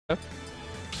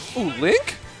Ooh,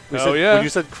 Link? Oh yeah. When you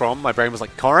said Crom, my brain was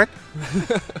like, Corrin?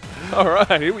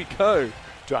 Alright, here we go.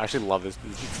 Dude, I actually love this.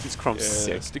 This Crom's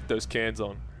sick. Stick those cans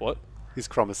on. What? His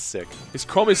Crom is sick. His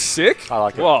Crom is sick? I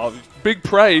like it. Wow, big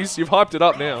praise. You've hyped it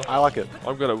up now. I like it.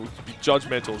 I'm going to be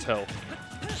judgmental as hell.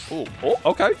 Ooh, oh,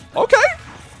 okay. Okay.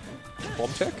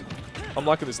 Bomb tech? I'm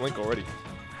liking this Link already.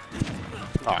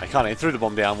 Alright, kind of. He threw the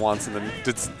bomb down once and then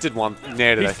did one,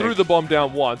 nared it, He threw the bomb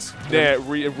down once,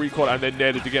 recaught and then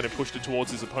nared it again and pushed it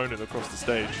towards his opponent across the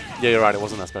stage. Yeah, you're right. It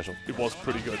wasn't that special. It was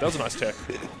pretty good. That was a nice tech.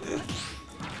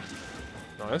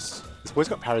 Nice. This boy's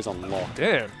got parries on lock.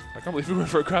 Damn. I can't believe he went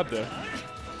for a grab there.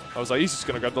 I was like, he's just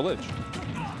going to grab the ledge.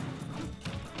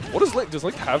 What does Link? Does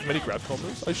Link have many grab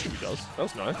combos? I assume he does. That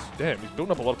was nice. Damn, he's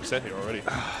building up a lot of percent here already.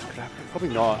 Probably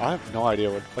not. I have no idea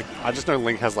what. Like, I just know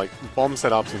Link has like bomb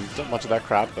setups and not much of that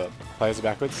crap, but players are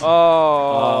backwards.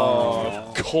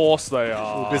 Of course they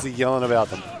are. We're busy yelling about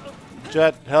them.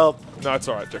 Jet, help! No, it's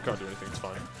alright. Jet can't do anything. It's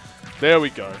fine. There we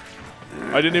go.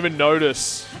 I didn't even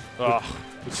notice.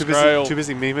 Too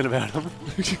busy memeing about him.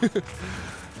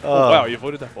 Oh, wow, you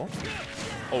avoided that bomb.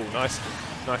 Oh, nice.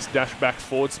 Nice dash back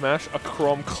forward smash. A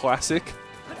Crom classic.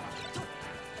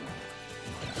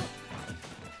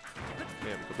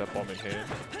 Damn, put that bomb in hand.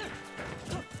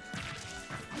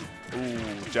 Ooh,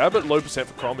 jab at low percent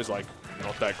for Crom is like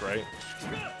not that great.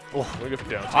 Oh, we're going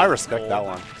down. I respect that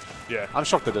one. Yeah. I'm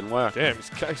shocked it didn't work. Damn,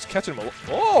 he's catching him a lot.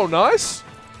 Oh, nice.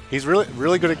 He's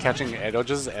really good at catching air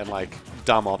dodges and like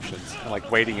dumb options and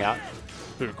like waiting out.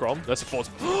 Who, Crom? That's a force.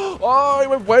 Oh, he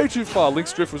went way too far.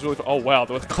 Link's drift was really far. Oh, wow.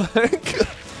 There was Clank.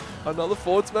 Another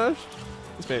forward smash.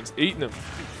 This man's eating him.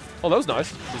 Oh, that was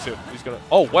nice. He's going to...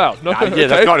 Oh, wow. No, yeah, okay.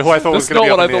 That's not who I thought was going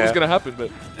to be. That's not what I thought was going to happen, but...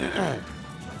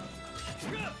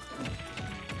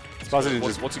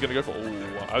 What's he going to go for?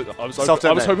 Ooh, I was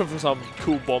hoping for some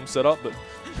cool bomb setup, but...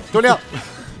 Go now!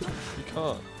 You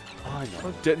can't.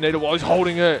 Oh, detonator while he's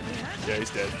holding it. Yeah,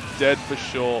 he's dead. Dead for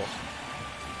sure.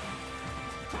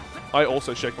 I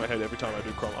also shake my head every time I do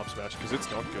Crom up smash because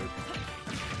it's not good.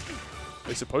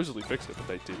 They supposedly fixed it, but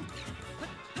they didn't.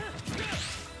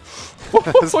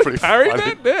 That's pretty parried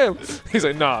that? Damn. He's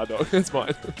like, nah, no, it's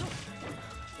mine.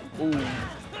 Ooh.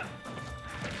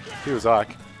 He was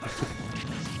Ike.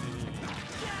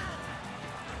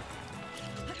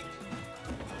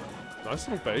 Nice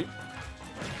little bait.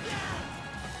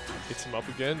 Hits him up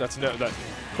again. That's that.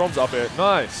 Crom's up air.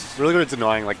 Nice. Really good at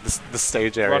denying like the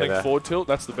stage area. Running there. forward tilt.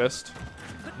 That's the best.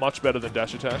 Much better than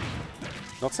dash attack.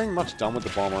 Not seeing much done with the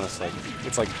bomb, honestly.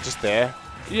 It's like just there.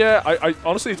 Yeah, I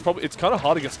honestly, it's kind of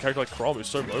hard against a character like Crom who's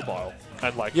so mobile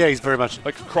and like. Yeah, he's very much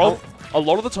like Crom. A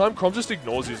lot of the time, Crom just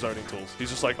ignores his zoning tools. He's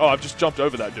just like, oh, I've just jumped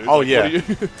over that dude. Oh like, yeah.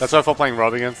 That's why I thought playing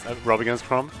Rob against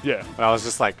Crom. Yeah. And I was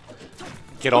just like,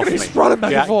 get off me. He's running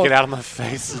back and forth. Get out of my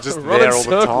face. He's just there all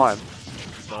the time.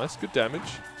 Nice, good damage.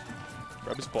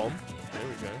 Grab his bomb. There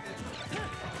we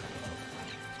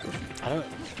go.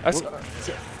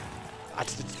 I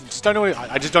just don't know.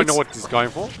 I just don't know what he's going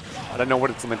for. I don't know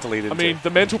what it's meant to lead into. I mean, the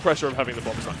mental pressure of having the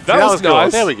bomb is nice. That was cool.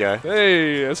 nice. There we go.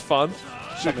 Hey, that's fun.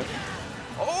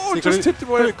 Oh, so just tipped him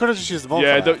away. Could have just used the bomb.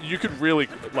 Yeah, you could really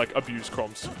like abuse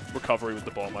Crom's recovery with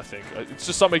the bomb. I think it's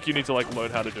just something you need to like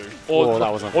learn how to do, or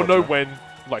know when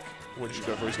when you should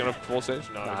go for. He's going to force edge.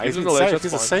 No, he's in the ledge.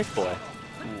 He's a safe boy.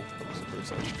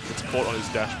 It's caught on his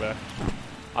dash back.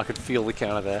 I could feel the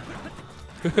counter there.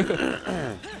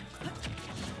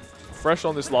 Fresh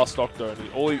on this last stock though,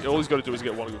 and all he's got to do is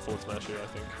get one good forward smash here, I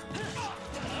think.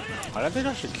 I don't think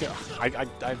I should kill. I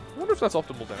wonder if that's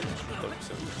optimal damage.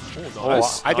 Oh,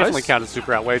 nice. I definitely counted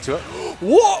super out way to it.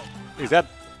 What? He's dead.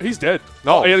 He's dead.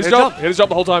 No, he had his jump. He had his jump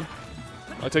the whole time.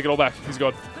 I take it all back. He's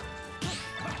gone.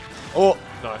 Oh.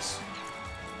 Nice.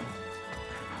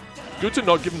 Good to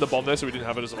not give him the bomb there so we didn't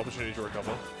have it as an opportunity to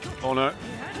recover. Oh no.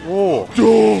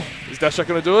 Oh. Is Dash going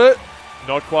to do it?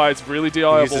 Not quite. It's really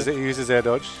DIable. He uses air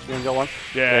dodge. You got one?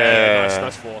 Yeah.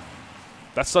 Nice four.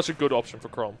 That's such a good option for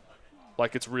Crom.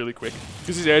 Like, it's really quick.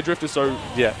 Because his air drift is so...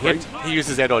 Yeah, he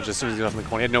uses air dodge as soon as he got off in the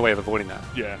corner. He had no way of avoiding that.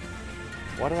 Yeah.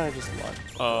 Why did I just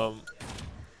lie?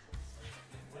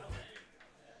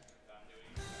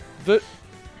 That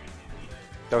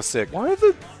was sick. Why are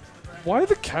the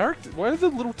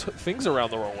little things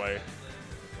around the wrong way?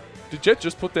 Did Jet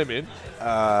just put them in?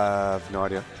 I have no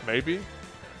idea. Maybe.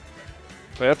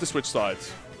 They have to switch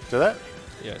sides. Do that?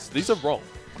 Yes. These are wrong.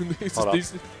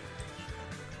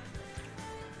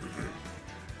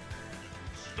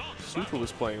 Supa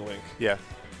was playing Link. Yeah.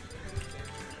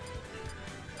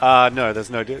 No, there's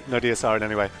no DSR in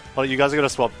any way. Well, you guys are going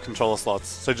to swap controller slots,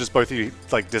 so just both of you,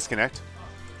 like, disconnect?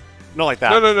 Not like that.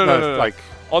 No. Like...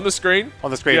 On the screen? On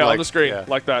the screen, yeah, like, on the screen,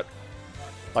 like that.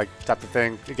 like tap the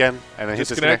thing again, and then hit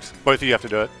Disconnect. disconnect. Both of you have to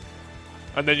do it.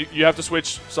 And then you have to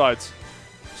switch sides.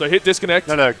 So hit disconnect.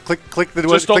 No, click the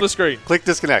Just on the screen. Click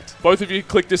disconnect. Both of you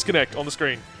click disconnect on the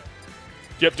screen.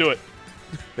 Yep, do it.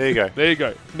 There you go. There you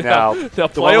go. Now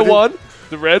player one,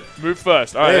 the red, move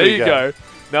first. All right, there you go.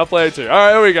 Now player two. All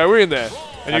right, there we go. We're in there.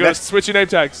 And you got to switch your name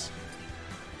tags.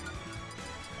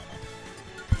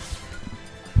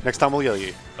 Next time we'll yell at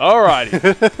you.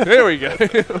 Alrighty. There we go.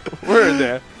 We're in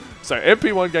there. So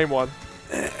MP1 game one.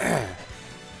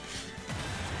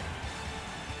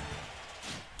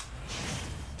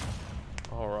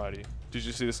 Alrighty. Did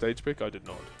you see the stage pick? I did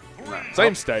not. No.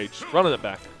 Same stage. Running it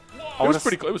back. It was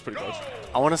pretty close.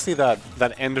 I want to see that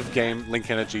end of game Link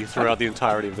energy throughout the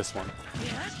entirety of this one.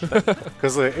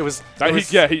 Because it was.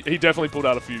 He definitely pulled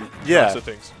out a few nicer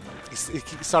things. He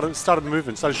started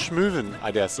moving, started schmoving,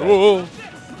 I dare say. Ooh.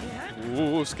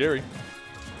 Ooh, scary.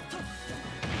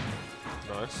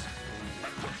 Nice.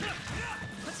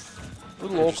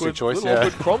 Little awkward. Choice,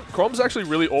 awkward. Crom's actually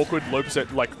really awkward low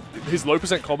percent. Like his low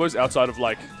percent combos outside of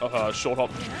like short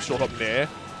hop nair,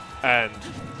 and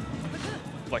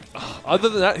like other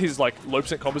than that, his like low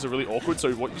percent combos are really awkward.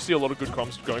 So what you see a lot of good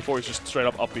Croms going for is just straight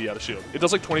up B out of shield. It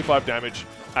does like 25 damage,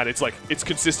 and it's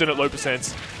consistent at low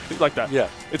percents, things like that. Yeah,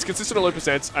 it's consistent at low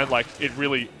percents, and like it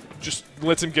really just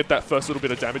lets him get that first little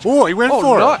bit of damage. Oh, he went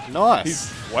for it.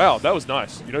 Nice. Wow, that was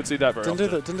nice. You don't see that very often.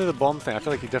 Didn't do the bomb thing. I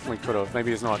feel like he definitely could have.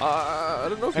 Maybe he's not. I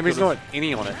don't know if maybe he's not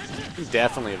any on it. He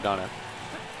definitely have done it.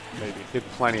 Maybe. He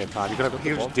had plenty of time. He could have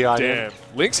just DI'd. Damn.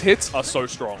 Link's hits are so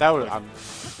strong. That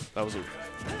was a...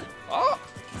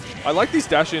 I like these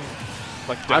dash-in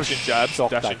jabs,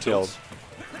 dash-in kills.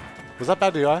 Was that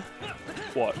bad DI?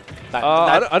 What?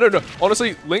 I don't know.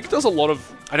 Honestly, Link does a lot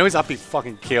of... I know his up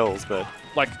fucking kills, but...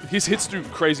 Like, his hits do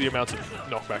crazy amounts of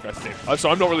knockback, I think. So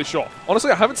I'm not really sure.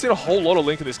 Honestly, I haven't seen a whole lot of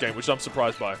Link in this game, which I'm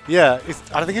surprised by. Yeah,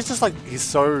 I think it's just like, he's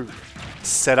so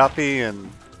set-uppy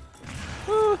and...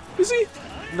 Is he?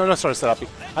 No, sorry, set-uppy.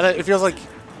 It feels like...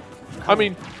 I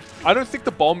mean, I don't think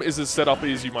the bomb is as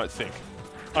set-uppy as you might think.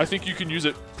 I think you can use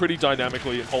it pretty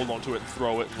dynamically and hold onto it and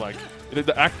throw it, and like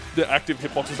the active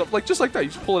hitbox and stuff, like just like that. You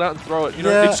just pull it out and throw it. You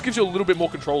know, it just gives you a little bit more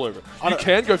control over it. You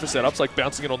can go for setups like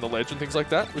bouncing it on the ledge and things like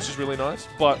that, which is really nice.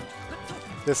 But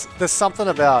there's something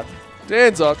about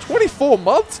Danza, 24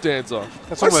 months, Danza.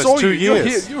 That's almost 2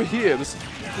 years. You were here.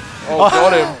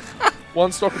 Got him.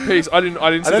 One stock apiece. I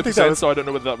didn't see the percent, so I don't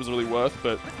know whether that was really worth,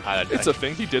 but it's a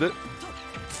thing. He did it.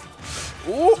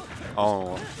 Ooh.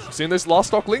 Oh. Seeing this last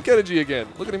stock Link energy again.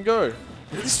 Look at him go.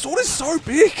 This sword is so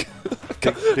big.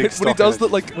 big when he does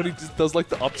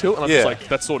the up tilt, and I'm just like,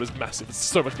 that sword is massive. It's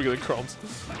so much bigger than Crom's.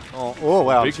 Oh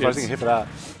wow! I'm surprised he can hit for that.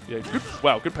 Yeah, good.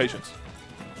 Wow, good patience.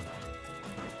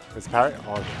 His parry.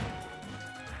 Oh.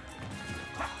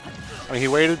 I mean, he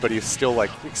waited, but he's still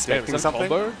like expecting something.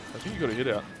 Combo? I think you got to hit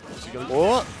out.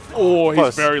 Oh,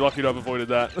 he's very lucky to have avoided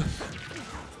that.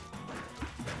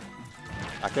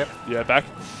 Back it? Yeah, back.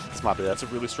 This might be that. That's a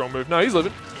really strong move. No, he's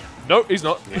living. No, he's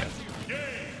not. Yeah.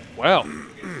 Wow.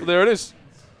 Well, there it is.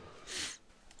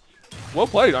 Well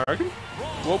played, I reckon.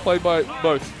 Well played by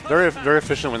both. Very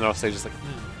efficient when they're off stage. Just like,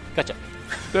 gotcha.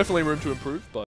 Definitely room to improve, but.